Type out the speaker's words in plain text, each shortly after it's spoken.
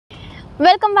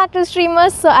Welcome back to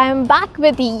Streamers. So I am back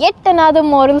with yet another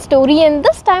moral story, and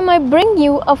this time I bring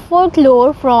you a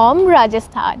folklore from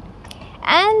Rajasthan.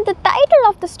 And the title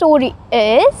of the story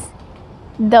is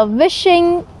The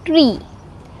Wishing Tree.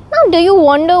 Now, do you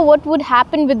wonder what would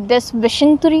happen with this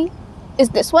wishing tree? Is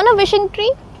this one a wishing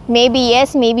tree? Maybe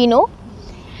yes, maybe no.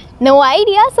 No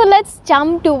idea. So let's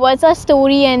jump towards our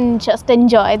story and just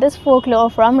enjoy this folklore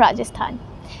from Rajasthan.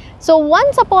 So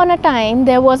once upon a time,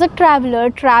 there was a traveler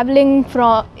traveling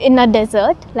in a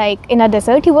desert.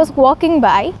 He was walking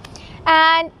by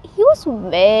and he was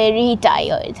very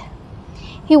tired.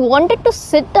 He wanted to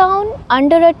sit down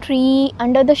under a tree,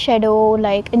 under the shadow,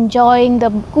 enjoying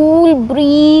the cool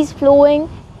breeze flowing.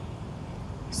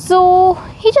 So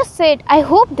he just said, I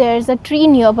hope there's a tree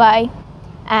nearby.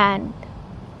 And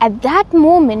at that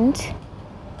moment,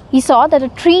 he saw that a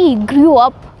tree grew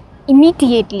up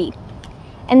immediately.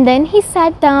 And then he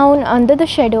sat down under the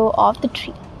shadow of the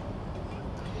tree.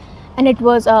 And it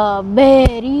was a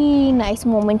very nice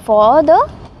moment for the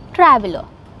traveler.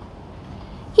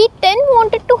 He then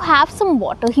wanted to have some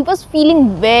water. He was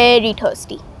feeling very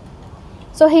thirsty.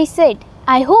 So he said,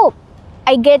 I hope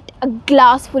I get a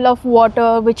glass full of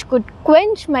water which could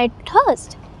quench my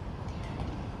thirst.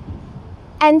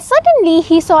 And suddenly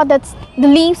he saw that the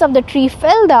leaves of the tree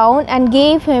fell down and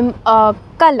gave him a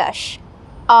kalash,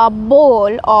 a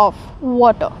bowl of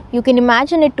water. You can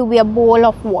imagine it to be a bowl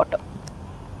of water.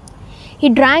 He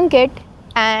drank it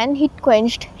and he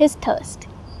quenched his thirst.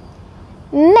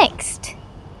 Next,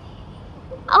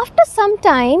 after some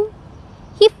time,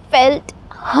 he felt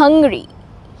hungry.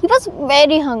 He was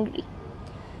very hungry.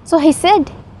 So he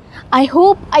said, I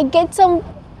hope I get some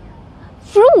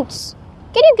fruits.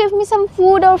 Can you give me some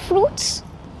food or fruits?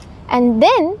 And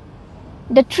then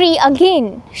the tree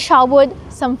again showered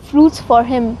some fruits for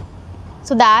him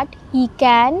so that he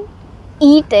can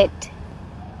eat it.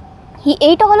 He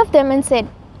ate all of them and said,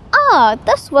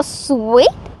 this was sweet.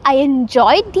 I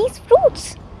enjoyed these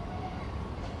fruits.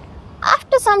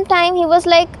 After some time, he was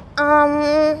like,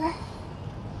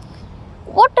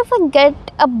 what if I get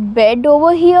a bed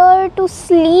over here to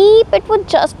sleep? It would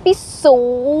just be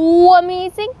so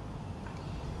amazing.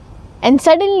 And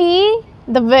suddenly,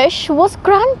 the wish was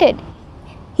granted.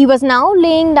 He was now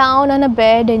laying down on a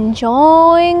bed,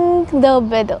 enjoying the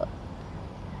weather,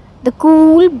 the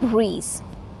cool breeze.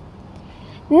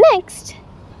 Next,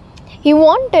 he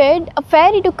wanted a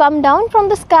fairy to come down from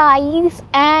the skies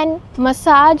and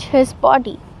massage his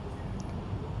body.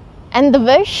 And the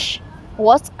wish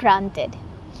was granted.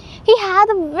 He had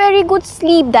a very good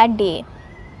sleep that day.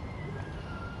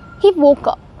 He woke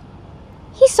up.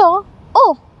 He saw,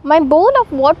 my bowl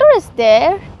of water is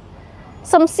there,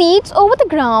 some seeds over the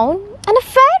ground, and a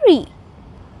fairy.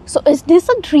 So is this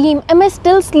a dream? Am I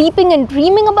still sleeping and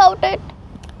dreaming about it?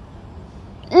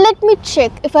 Let me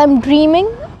check if I'm dreaming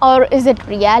or is it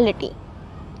reality.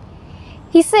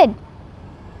 He said,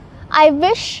 I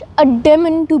wish a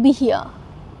demon to be here.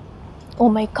 Oh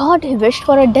my God, he wished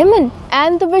for a demon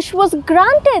and the wish was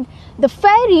granted. The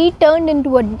fairy turned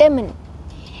into a demon.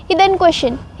 He then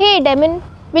questioned, hey demon,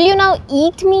 will you now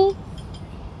eat me?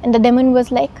 And the demon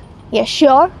was like, yes,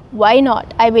 sure, why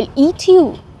not? I will eat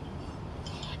you.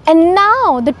 And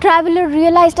now the traveler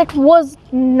realized it was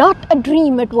not a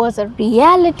dream, it was a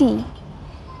reality.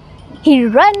 He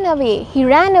ran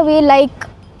away like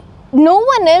no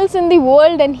one else in the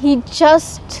world, and he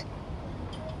just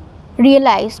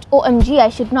realized, OMG, I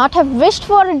should not have wished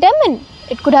for a demon.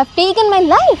 It could have taken my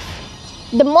life.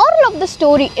 The moral of the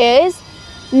story is,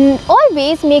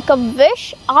 always make a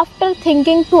wish after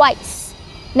thinking twice.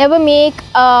 Never make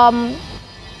a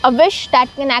wish that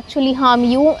can actually harm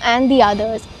you and the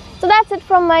others. So that's it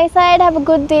from my side. Have a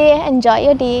good day. Enjoy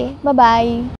your day.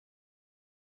 Bye-bye.